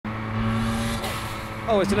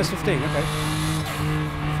Oh, it's an S15, okay.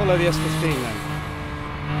 Follow the S15 then.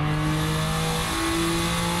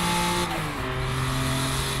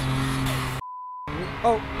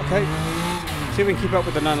 Oh, okay. See if we can keep up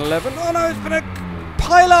with the 911. Oh no, it's gonna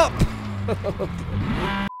pile up!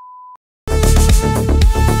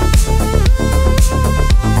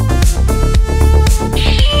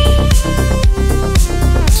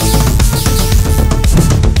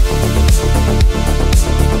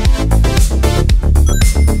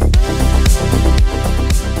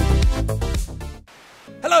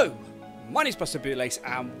 Hello, my name's Buster Bootlace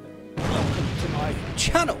and welcome to my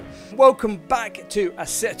channel. Welcome back to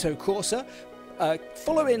Assetto Corsa.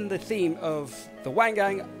 Following the theme of the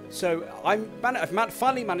Wangan, so I've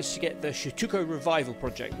finally managed to get the Shutuko Revival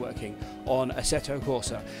Project working on Assetto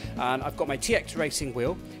Corsa, and I've got my TX racing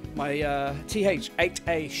wheel, my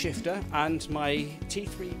TH8A shifter, and my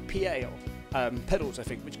T3 PA pedals, I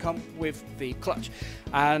think, which come with the clutch.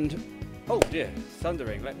 And oh dear,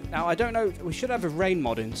 thundering. Now I don't know, we should have a rain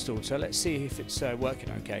mod installed, so let's see if it's working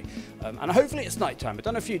okay. And hopefully it's nighttime. I've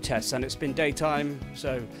done a few tests and it's been daytime,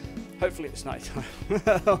 so hopefully it's nighttime.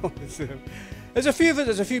 There's a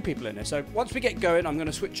few people in there, so once we get going I'm going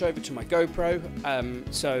to switch over to my GoPro.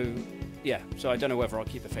 So I don't know whether I'll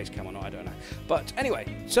keep the face cam or not, I don't know. But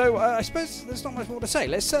anyway, so I suppose there's not much more to say.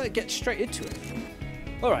 Let's get straight into it.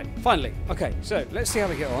 Alright, finally. Okay, so let's see how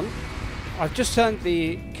we get on. I've just turned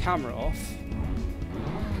the camera off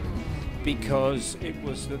because it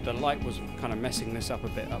was the light was kind of messing this up a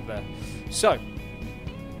bit up there. So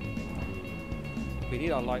we need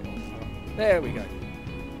our light on. There we go.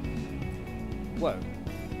 Whoa!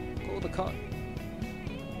 Got all the car.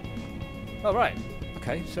 Oh right.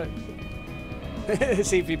 Okay. So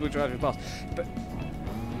see people driving past, but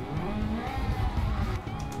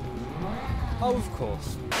oh, of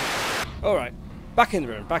course. All right. Back in the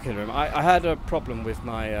room, I had a problem with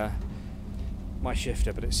my my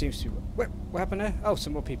shifter, but it seems to... What happened there? Oh,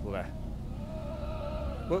 some more people there.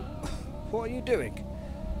 What are you doing?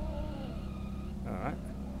 Alright.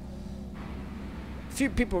 A few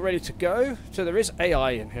people ready to go. So there is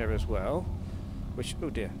AI in here as well. Which... Oh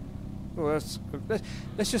dear. Well,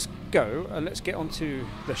 let's just go and let's get onto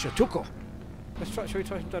the Shutoko. Shall we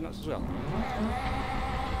try some donuts as well?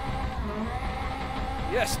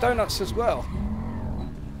 Yes, donuts as well.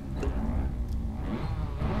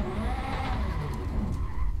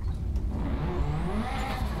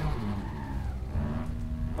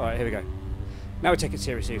 Alright, here we go. Now we take it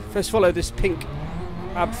seriously. First follow this pink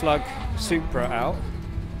Abflug Supra out.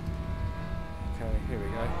 Okay, here we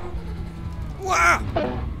go. Wah!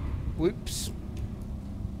 Whoops.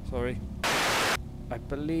 Sorry. I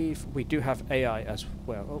believe we do have AI as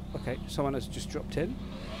well. Oh, okay. Someone has just dropped in.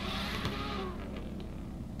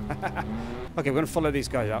 Okay, we're going to follow these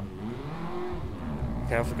guys up.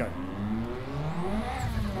 Okay, off we go.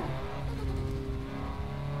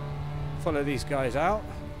 Follow these guys out.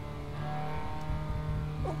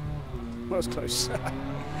 Oh, that was close.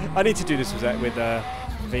 I need to do this with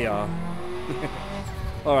VR.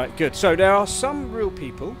 Alright, good. So there are some real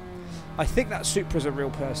people. I think that Supra's a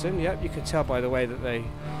real person. Yep, you can tell by the way that they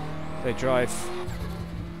drive.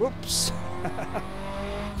 Whoops.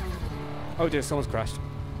 Oh dear, someone's crashed.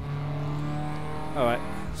 Alright,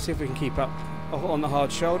 see if we can keep up on the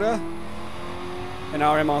hard shoulder in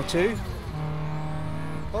our MR2.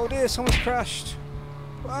 Oh dear, someone's crashed.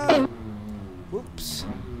 Ah. Whoops.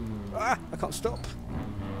 Ah, I can't stop.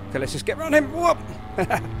 Okay, let's just get around him. Whoop!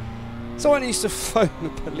 Someone needs to phone the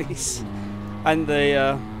police and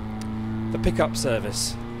the pickup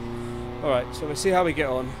service. Alright, so let's see how we get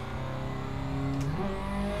on.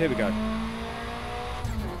 Here we go.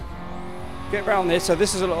 Get around this. So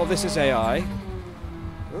this is a lot of this is AI.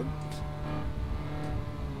 Oops.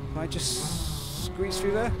 Can I just squeeze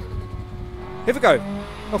through there? Here we go.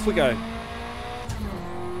 Off we go.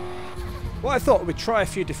 Well, I thought we'd try a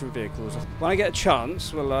few different vehicles. When I get a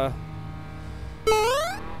chance, we'll...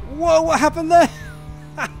 Whoa, what happened there?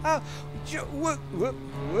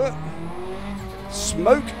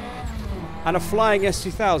 Smoke and a flying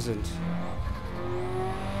S2000.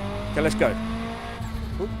 Okay, let's go.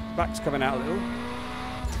 Ooh, back's coming out a little.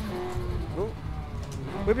 Ooh.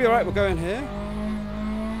 We'll be alright, we'll go in here.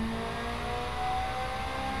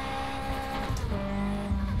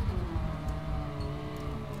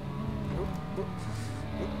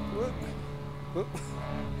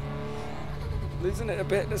 Losing it a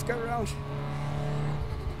bit, let's go around.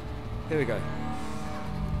 Here we go.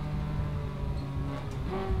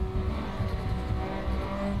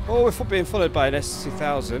 Oh, we're being followed by an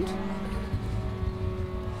S2000.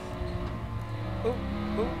 Oh,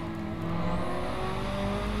 oh.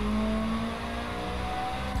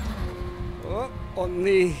 on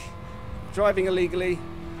the driving illegally.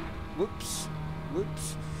 Whoops,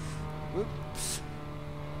 whoops, whoops.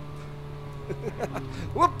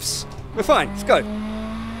 Whoops! We're fine, let's go.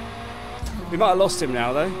 We might have lost him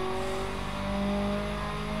now though.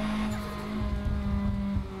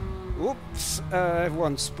 Whoops,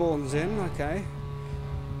 everyone spawns in, okay.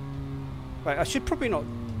 Wait, I should probably not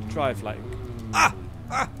drive like... Ah!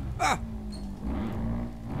 Ah! Ah!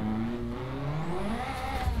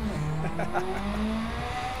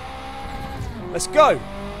 Let's go!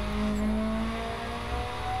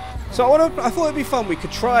 So I thought it'd be fun, we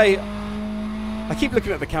could try... I keep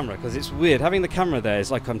looking at the camera because it's weird. Having the camera there is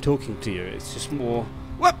like I'm talking to you. It's just more...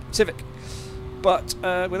 Whoop! Civic! But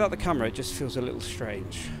without the camera it just feels a little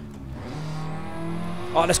strange.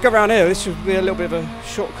 Oh, let's go around here. This should be a little bit of a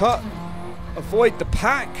shortcut. Avoid the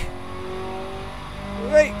pack.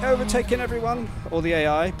 Wait, overtaking everyone. Or the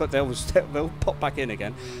AI, but they'll pop back in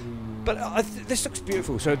again. But this looks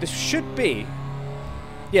beautiful. So this should be...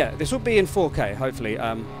 Yeah, this will be in 4K, hopefully,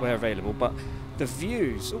 where available. But the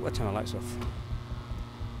views... Oh, I turn the lights off.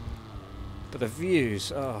 But the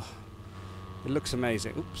views... Oh, it looks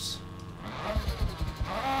amazing. Oops.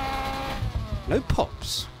 No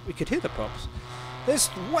pops. We could hear the pops. There's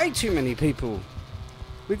way too many people.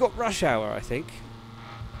 We've got rush hour, I think.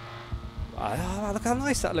 Oh, look how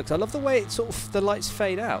nice that looks. I love the way it sort of the lights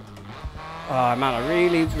fade out. Oh man, I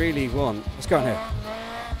really, really want... Let's go on here.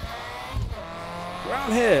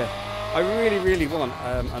 Around here, I really, really want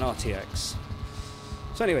an RTX.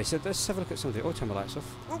 So anyway, so let's have a look at something. Oh, turn my lights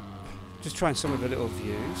off. Oh, just trying some of the little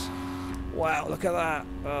views. Wow, look at that.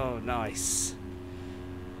 Oh, nice.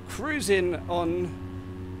 Cruising on...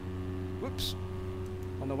 Whoops.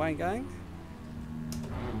 On the Wangan.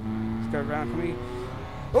 Let's go around. Can we...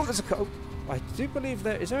 Oh, there's a car. Oh, I do believe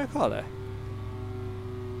there... Is there a car there?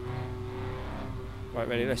 Right,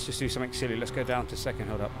 ready. Let's just do something silly. Let's go down to second.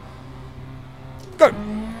 Hold up. Go!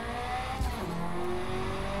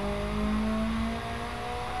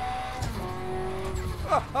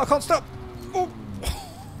 Ah, I can't stop! Oh.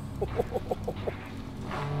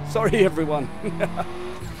 Sorry, everyone. At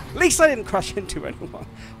least I didn't crash into anyone.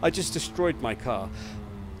 I just destroyed my car.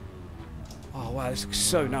 Oh, wow, this looks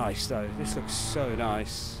so nice, though. This looks so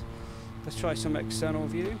nice. Let's try some external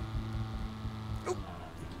view. Oh.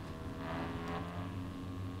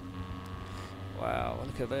 Wow,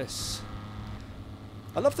 look at this.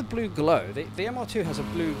 I love the blue glow. The MR2 has a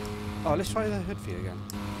blue... Oh, let's try the hood view again.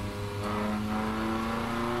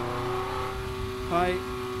 Hi.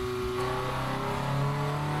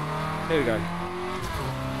 Here we go.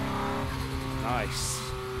 Nice.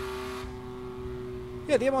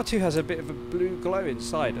 Yeah, the MR2 has a bit of a blue glow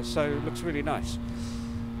inside, so it looks really nice.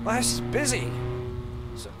 Wow, this is busy.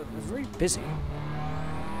 It's very busy.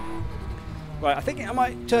 Right, I think I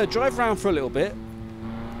might drive around for a little bit.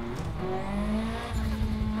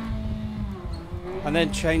 And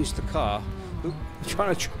then change the car. Oop, I'm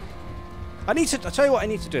trying to... I need to... I'll tell you what I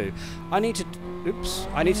need to do. I need to... Oops.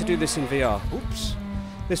 I need to do this in VR. Oops.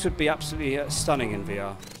 This would be absolutely stunning in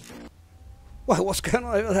VR. Well, what's going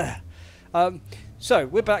on over there? So,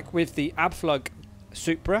 we're back with the Abflug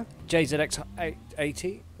Supra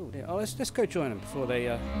JZX80. Oh, dear. Oh, let's go join them before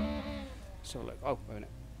they... So look. Oh, wait a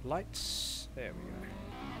minute. Lights. There we go.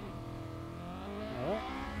 Alright.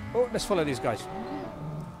 Oh, let's follow these guys.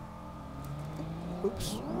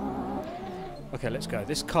 Oops. Okay, let's go.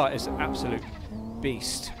 This car is an absolute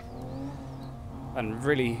beast. And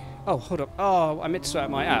really... Oh, hold up. Oh, I meant to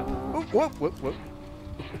start my app. Whoop, whoop, whoop, whoop.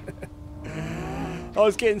 I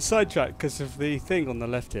was getting sidetracked because of the thing on the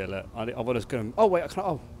left here. Look. I was going... Oh, wait.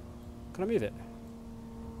 Can I move it?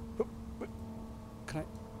 Whoop, whoop. Can I...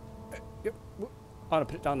 Yep. Whoop. I'm going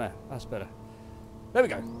to put it down there. That's better. There we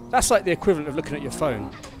go. That's like the equivalent of looking at your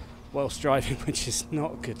phone whilst driving, which is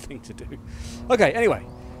not a good thing to do. Okay, anyway.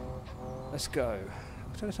 Let's go.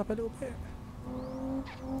 I'll turn this up a little bit.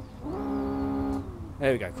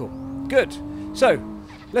 There we go, cool. Good. So,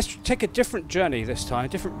 let's take a different journey this time, a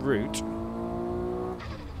different route.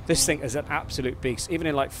 This thing is an absolute beast. Even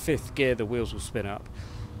in like 5th gear, the wheels will spin up.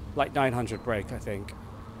 Like 900 brake, I think.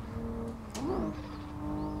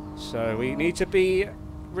 So, we need to be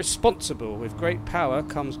responsible. With great power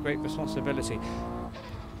comes great responsibility.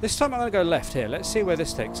 This time I'm going to go left here. Let's see where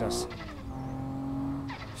this takes us.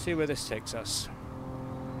 See where this takes us.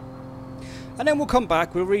 And then we'll come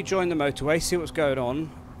back. We'll rejoin the motorway, see what's going on.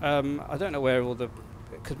 I don't know where all the...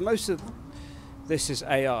 Because most of this is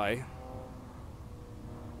AI.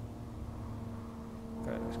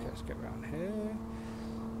 Okay, let's get around here.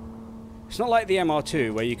 It's not like the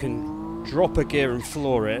MR2 where you can drop a gear and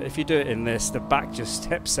floor it. If you do it in this, the back just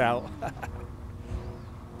steps out.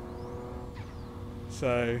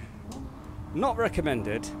 So, not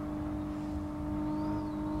recommended.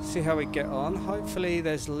 See how we get on. Hopefully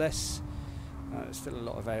there's less... there's still a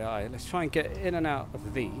lot of AI. Let's try and get in and out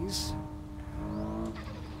of these.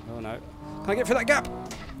 Oh no. Can I get through that gap?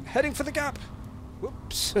 Heading for the gap!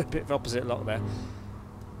 Whoops. A bit of opposite lock there.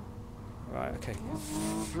 Right, okay.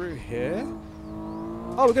 Through here.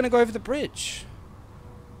 Oh, we're going to go over the bridge.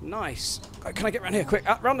 Nice. Oh, can I get around here quick?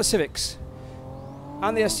 Round the Civics.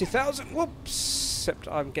 And the S2000. Whoops. Except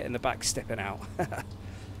I'm getting the back stepping out.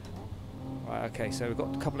 Right, okay, so we've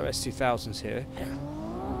got a couple of S2000s here.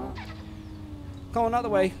 Come on, out of the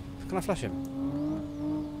way. Can I flash him?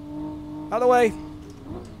 Out of the way.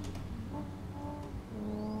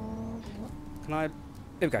 Can I... Here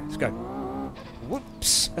we go, let's go.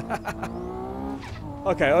 Whoops.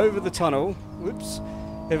 Okay, over the tunnel. Whoops.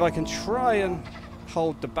 If I can try and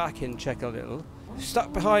hold the back in check a little.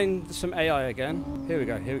 Stuck behind some AI again. Here we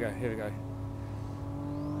go, here we go, here we go.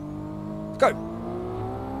 Go!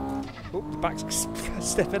 Oh, the back's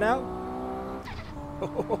stepping out.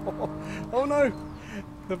 Oh no!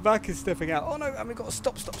 The back is stepping out. Oh no, and we've got to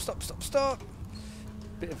stop.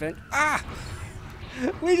 Bit of vent. Ah!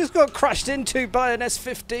 We just got crashed into by an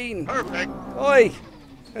S15. Perfect. Oi!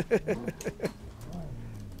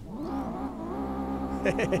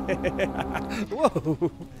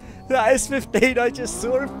 Whoa! That S15, I just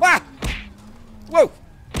saw him. Ah! Whoa!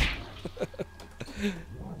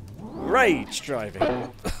 Rage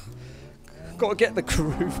driving. Got to get the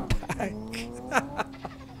groove back.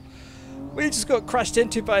 We just got crashed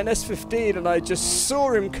into by an S15 and I just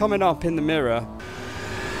saw him coming up in the mirror.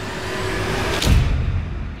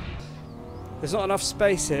 There's not enough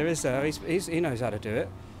space here, is there? He knows how to do it.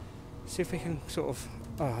 See if we can sort of...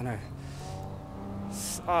 Oh, no.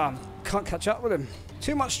 Can't catch up with him.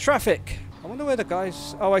 Too much traffic. I wonder where the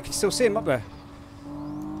guys... Oh, I can still see him up there.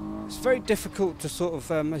 It's very difficult to sort of...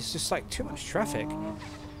 it's just like too much traffic.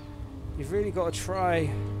 You've really got to try...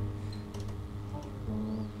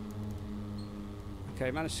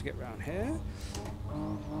 Okay, managed to get round here.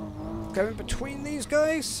 Go in between these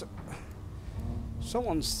guys.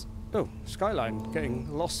 Someone's... Oh, Skyline getting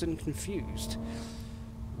lost and confused.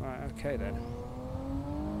 Right, okay then.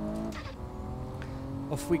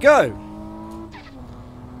 Off we go.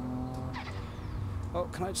 Oh,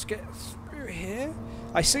 can I just get through here?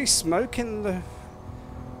 I see smoke in the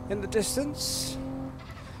distance.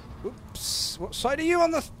 Oops. What side are you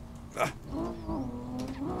on the...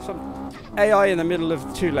 Some AI in the middle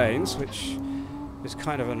of 2 lanes, which is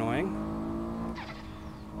kind of annoying.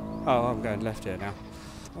 Oh, I'm going left here now.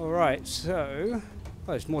 Alright, so...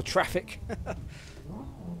 Oh, there's more traffic.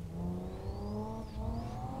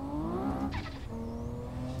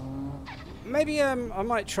 Maybe I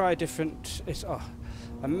might try a different...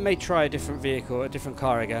 I may try a different vehicle, a different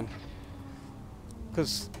car again.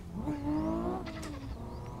 Because...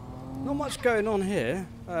 Not much going on here,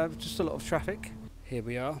 just a lot of traffic. Here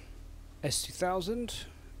we are, S2000,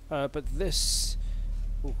 but this...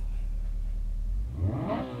 Ooh.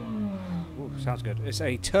 Ooh, sounds good. It's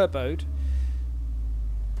a turboed.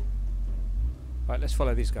 Right, let's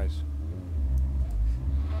follow these guys.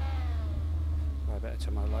 I better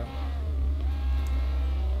turn my low.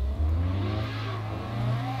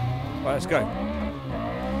 Right, let's go.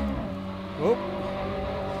 Oh,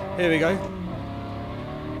 here we go.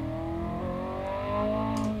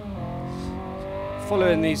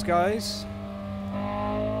 Following these guys.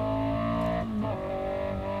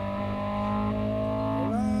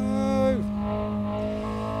 Hello.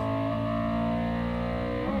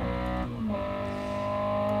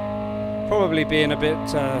 Probably being a bit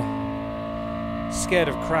scared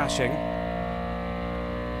of crashing,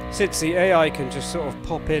 since the AI can just sort of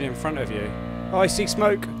pop in front of you. Oh, I see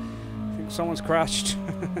smoke. I think someone's crashed.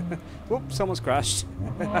 Whoop, someone's crashed.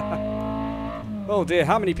 Oh dear,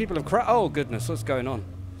 how many people have crashed? Oh goodness, what's going on?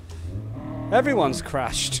 Everyone's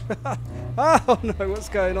crashed. Oh no, what's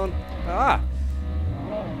going on? Ah!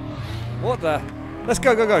 What the? Let's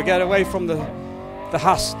go, go, go! Get away from the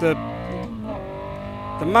huss, the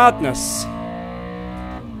madness.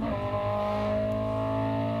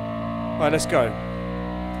 Right, let's go.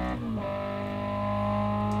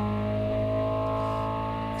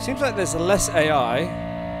 Seems like there's less AI.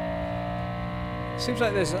 Seems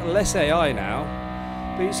like there's less AI now,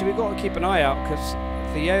 but you see, we've got to keep an eye out because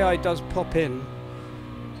the AI does pop in.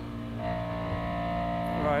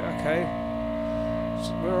 Right, okay.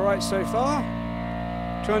 So we're alright so far.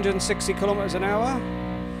 260 kilometers an hour.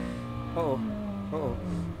 Uh-oh. Uh-oh.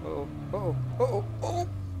 Uh-oh. Uh-oh. Uh-oh. Uh-oh.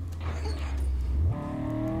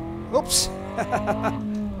 Oops.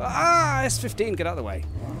 Ah, S15, get out of the way.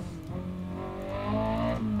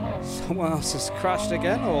 Someone else has crashed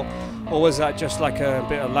again, or was that just like a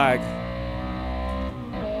bit of lag?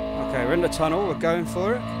 Okay, we're in the tunnel, we're going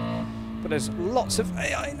for it. But there's lots of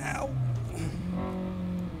AI now.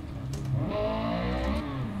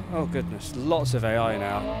 Oh goodness, lots of AI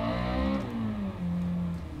now.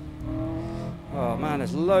 Oh man,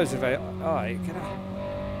 there's loads of AI. Alright,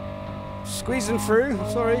 squeezing through,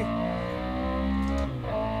 sorry.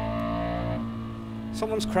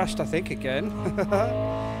 Someone's crashed, I think, again.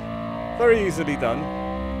 Very easily done.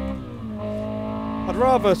 I'd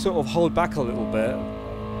rather sort of hold back a little bit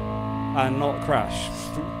and not crash.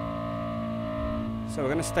 So we're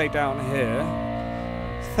going to stay down here.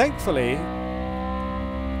 Thankfully,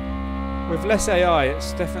 with less AI,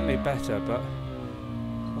 it's definitely better, but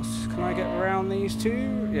can I get around these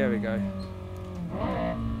two? There we go.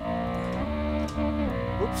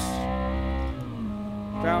 Whoops.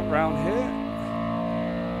 Round here.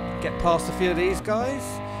 Get past a few of these guys.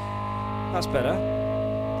 That's better.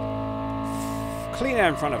 Clean air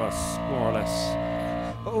in front of us, more or less.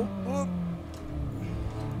 Oh, whoop.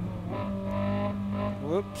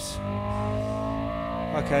 Whoops.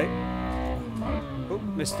 Okay. Oh,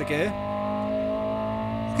 missed the gear.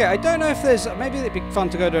 Okay, I don't know if there's... Maybe it'd be fun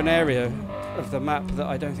to go to an area of the map that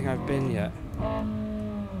I don't think I've been yet.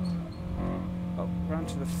 Oh, round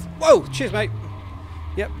to the... Whoa! Cheers, mate!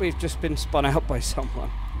 Yep, we've just been spun out by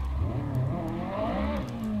someone.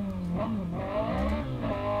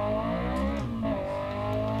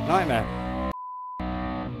 Nightmare.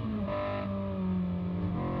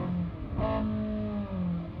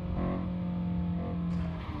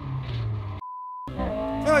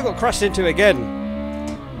 I think I got crashed into again.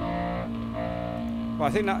 Well,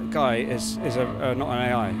 I think that guy is not an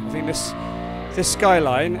AI. I think this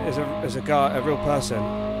Skyline is a guy, a real person.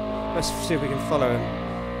 Let's see if we can follow him.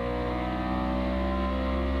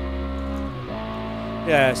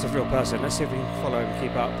 Yeah, it's a real person. Let's see if we can follow him and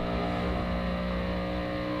keep up.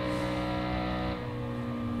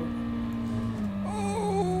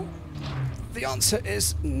 Oh, the answer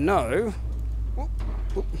is no. Whoop,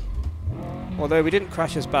 whoop. Although we didn't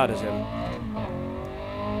crash as bad as him.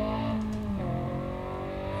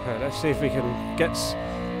 Okay, let's see if we can get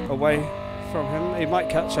away from him. He might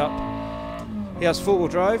catch up. He has four-wheel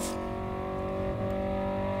drive.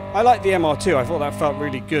 I like the MR2. I thought that felt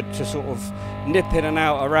really good to sort of nip in and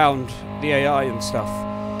out around the AI and stuff.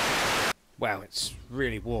 Wow, it's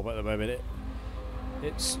really warm at the moment.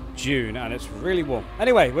 It's June and it's really warm.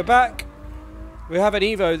 Anyway, we're back. We have an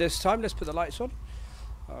Evo this time. Let's put the lights on.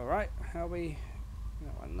 All right, how are we?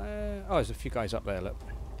 That one there. Oh, there's a few guys up there. Look.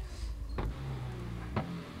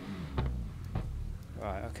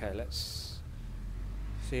 Right. Okay. Let's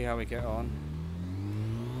see how we get on.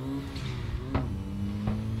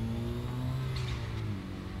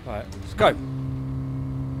 Right. Let's go.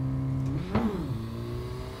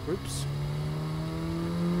 Oops.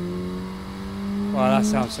 Wow, that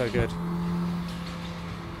sounds so good.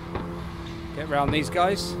 Get round these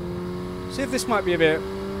guys. See if this might be a bit...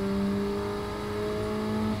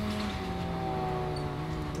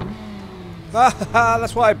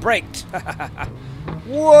 That's why I braked.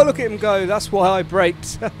 Whoa, look at him go. That's why I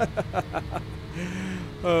braked.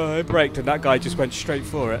 Oh, I braked and that guy just went straight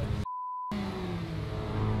for it.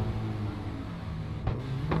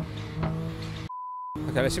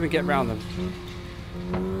 Okay, let's see if we can get round them.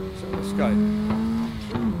 So let's go.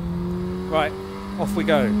 Right, off we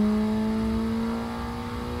go.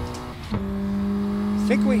 I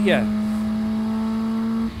think we, yeah.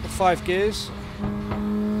 The 5 gears.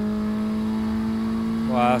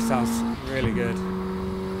 Wow, that sounds really good.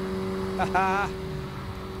 Haha!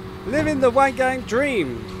 Living the Wangan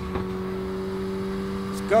dream!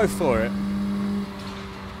 Let's go for it.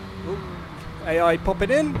 Ooh, AI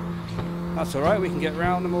popping in. That's alright, we can get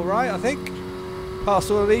round them alright, I think.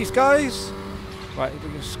 Past all of these guys. Right, we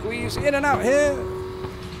can squeeze in and out here.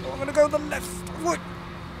 Oh, I'm going to go to the left. Whoop!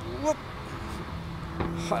 Whoop!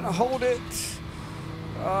 Trying to hold it.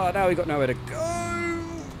 Oh, now we've got nowhere to go.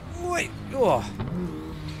 Wait! Oh.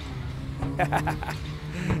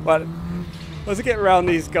 Well, let's get around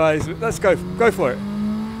these guys. Let's go. Go for it.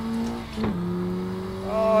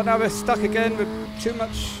 Oh, now we're stuck again with too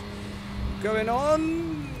much going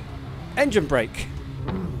on. Engine brake.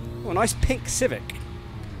 Oh, nice pink Civic.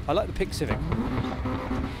 I like the pink Civic.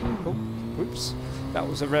 Oh, oops. That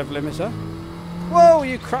was a rev limiter. Whoa,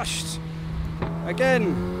 you crashed.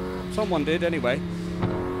 Again. Someone did, anyway.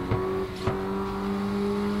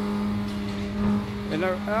 In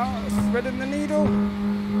or out, threading the needle.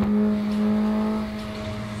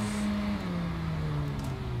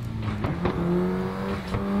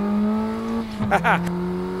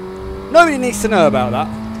 Nobody needs to know about that.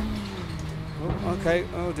 Oh, okay,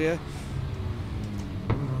 oh dear.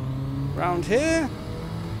 Round here.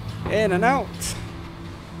 In and out.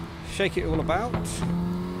 Shake it all about.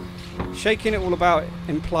 Shaking it all about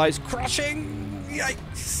implies crashing.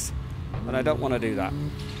 Yikes. And I don't want to do that.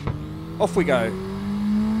 Off we go.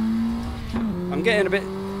 I'm getting a bit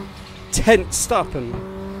tensed up and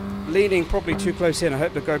leaning probably too close in. I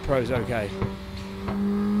hope the GoPro's okay.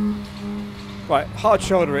 Right, hard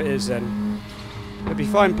shoulder it is then. It'll be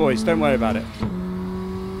fine, boys. Don't worry about it.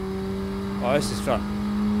 Oh, this is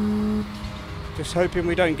fun. Just hoping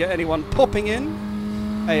we don't get anyone popping in.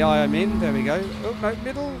 AI, I mean. There we go. Oh, no,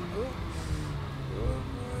 middle. Oh.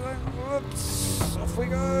 Whoops. Off we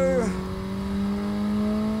go.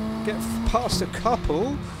 Get past a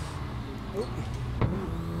couple. Oh.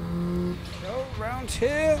 Go round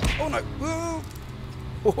here. Oh, no.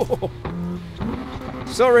 Whoa.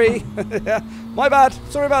 Sorry. My bad.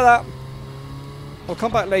 Sorry about that. I'll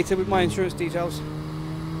come back later with my insurance details.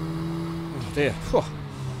 Oh dear. Whew.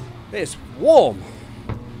 It's warm.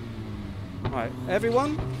 Right,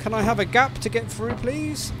 everyone, can I have a gap to get through,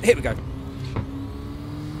 please? Here we go.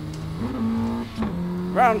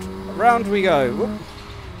 Round we go. Whoop.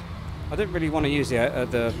 I didn't really want to use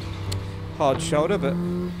the hard shoulder, but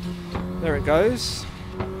there it goes.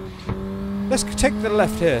 Let's take the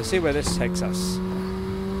left here, see where this takes us.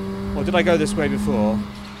 Or did I go this way before?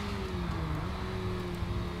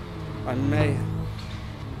 I may.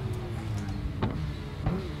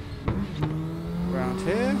 Round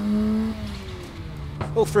here.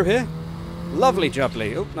 Oh, through here. Lovely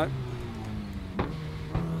jubbly. Oh, no.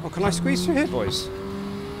 Oh, can I squeeze through here, boys?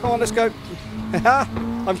 Come on, let's go.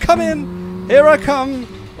 I'm coming. Here I come.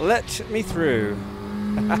 Let me through.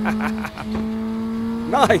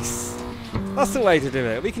 Nice. That's the way to do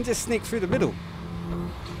it. We can just sneak through the middle.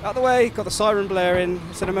 Out the way. Got the siren blaring.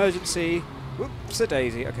 It's an emergency. Whoops, a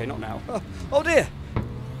daisy. Okay, not now. Oh dear.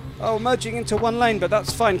 Oh, merging into one lane, but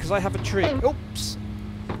that's fine because I have a trick. Oops.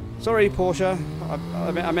 Sorry, Porsche.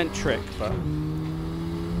 I meant trick, but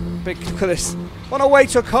big. Look at this. On our way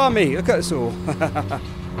to Kaye. Look at us all.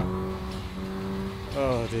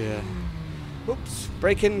 Oh dear. Oops.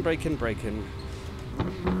 Braking.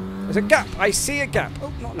 There's a gap. I see a gap.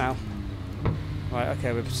 Oh, not now. Right.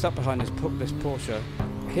 Okay, we're stuck behind this Porsche.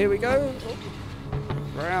 Here we go. Oh.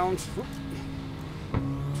 Round. Whoop.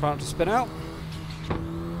 Try not to spin out.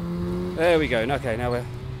 There we go. Okay, now we're...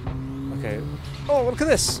 Okay. Oh, look at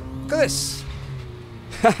this. Look at this.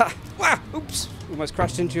 Wow. Oops. Almost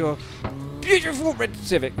crashed into your beautiful red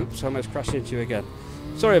Civic. Oops, almost crashed into you again.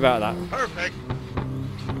 Sorry about that. Perfect.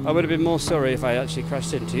 I would have been more sorry if I actually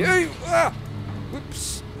crashed into you. Ah!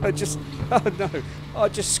 Whoops. I just... Oh, no. I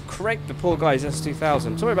just cracked the poor guy's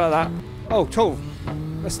S2000. Sorry about that. Oh, toll.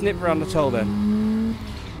 Let's nip around the toll then.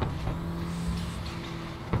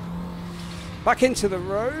 Back into the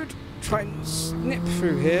road. Try and snip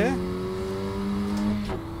through here.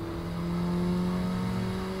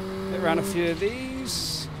 Get around a few of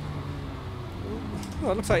these.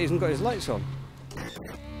 Oh, it looks like he hasn't got his lights on.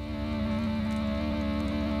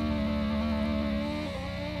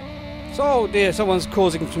 So, oh dear, someone's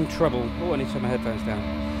causing some trouble. Oh, I need to turn my headphones down.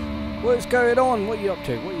 What is going on? What are you up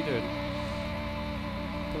to? What are you doing?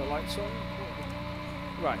 Put the lights on.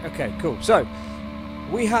 Right, okay, cool. So,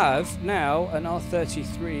 we have now an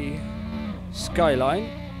R33 Skyline,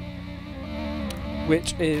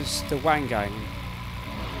 which is the Wangan.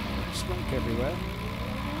 Smoke everywhere.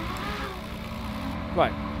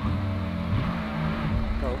 Right.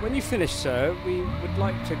 Well, when you finish, sir, we would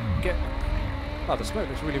like to get... Oh, the smoke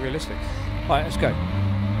looks really realistic. Right, let's go.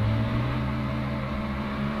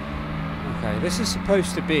 Okay, this is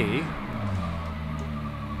supposed to be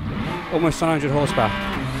almost 100 horsepower.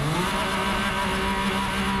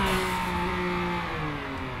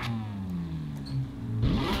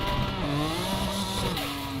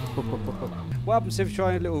 What happens if you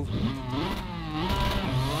try a little...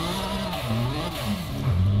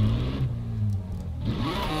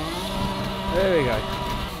 There we go.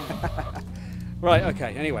 Right,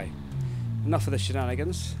 okay, anyway. Enough of the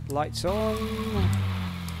shenanigans. Lights on.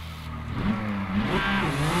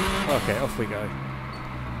 Okay, off we go.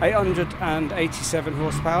 887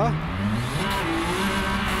 horsepower.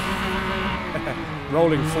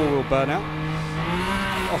 Rolling four-wheel burnout.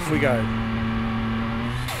 Off we go.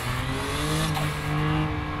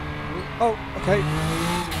 Oh, okay.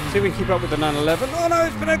 See if we can keep up with the 911. Oh no,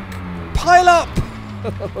 it's been a pile up!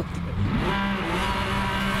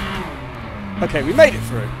 Okay, we made it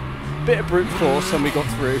through. Bit of brute force and we got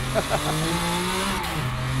through.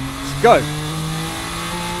 Let's go.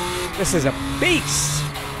 This is a beast.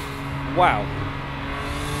 Wow.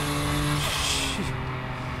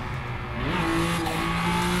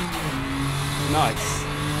 Nice.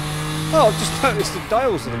 Oh, I've just noticed the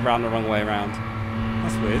dials are round the wrong way around.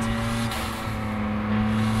 That's weird.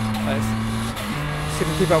 Let's see if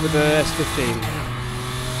we keep up with the S15.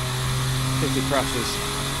 If he crashes.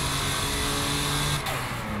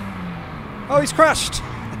 Oh, he's crashed!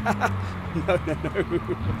 No.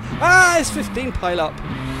 Ah, S15 pile up.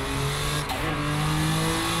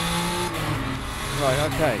 Right,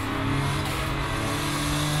 okay.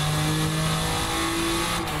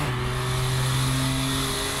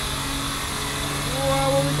 Wow,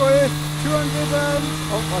 what we got here? 200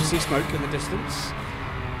 oh, I see smoke in the distance.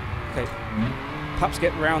 Okay. Perhaps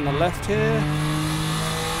get round the left here.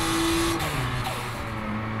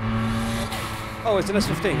 Oh, it's an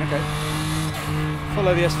S15, okay.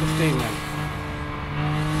 Follow the S15 then.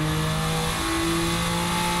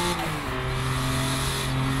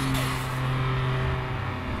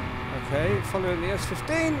 Okay, following the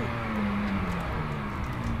S15.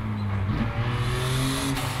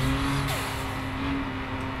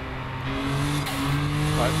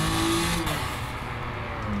 Right.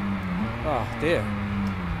 Oh dear.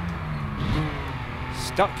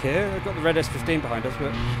 Stuck here. I've got the red S15 behind us,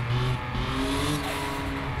 but...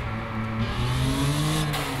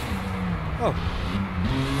 Oh.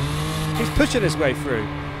 He's pushing his way through.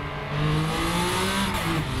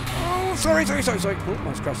 Oh, sorry. Oh, I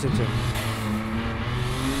was crashed into him.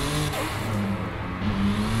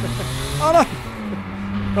 Oh no!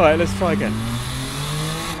 Alright, let's try again.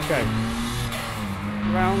 Okay.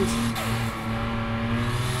 Round.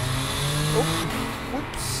 Oh,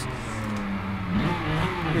 whoops.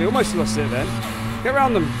 We almost lost it then. Get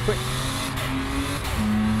around them, quick.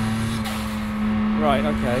 Right,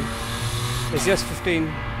 okay. Is the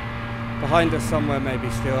S15 behind us somewhere maybe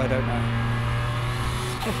still? I don't know.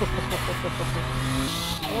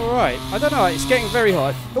 Alright, I don't know, it's getting very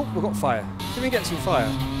hot. Oh, we've got fire. Can we get some fire?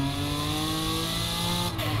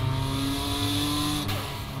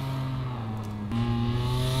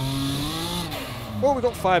 Oh, we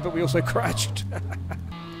got fire, but we also crashed.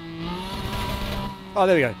 Oh,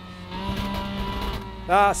 there we go.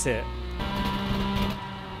 That's it.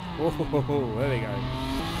 Oh, there we go.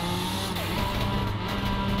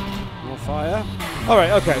 More fire. All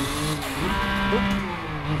right, okay.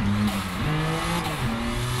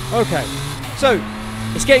 Okay, so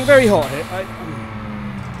it's getting very hot here.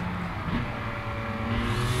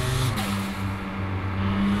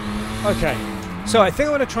 Okay, so I think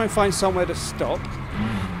I'm going to try and find somewhere to stop.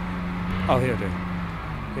 Oh, here we do.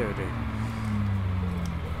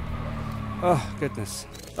 Oh, goodness.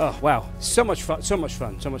 Oh, wow. So much fun. The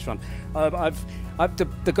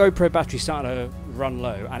GoPro battery's starting to run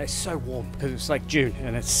low, and it's so warm because it's like June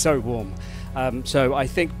and it's so warm. So I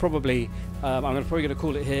think probably I'm probably going to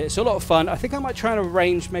call it here. It's a lot of fun. I think I might try and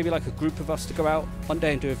arrange maybe like a group of us to go out one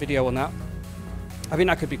day and do a video on that. I think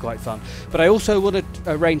that could be quite fun. But I also want to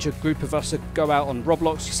arrange a group of us to go out on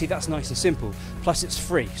Roblox. You see, that's nice and simple. Plus, it's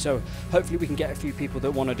free. So hopefully we can get a few people that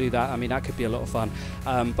want to do that. I mean, that could be a lot of fun.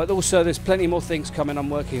 But also, there's plenty more things coming I'm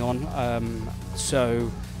working on. So,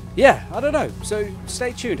 yeah, I don't know. So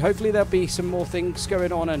stay tuned. Hopefully there'll be some more things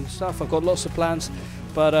going on and stuff. I've got lots of plans.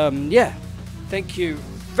 But, yeah, thank you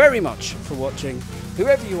very much for watching.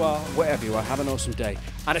 Whoever you are, wherever you are, have an awesome day.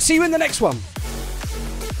 And I'll see you in the next one.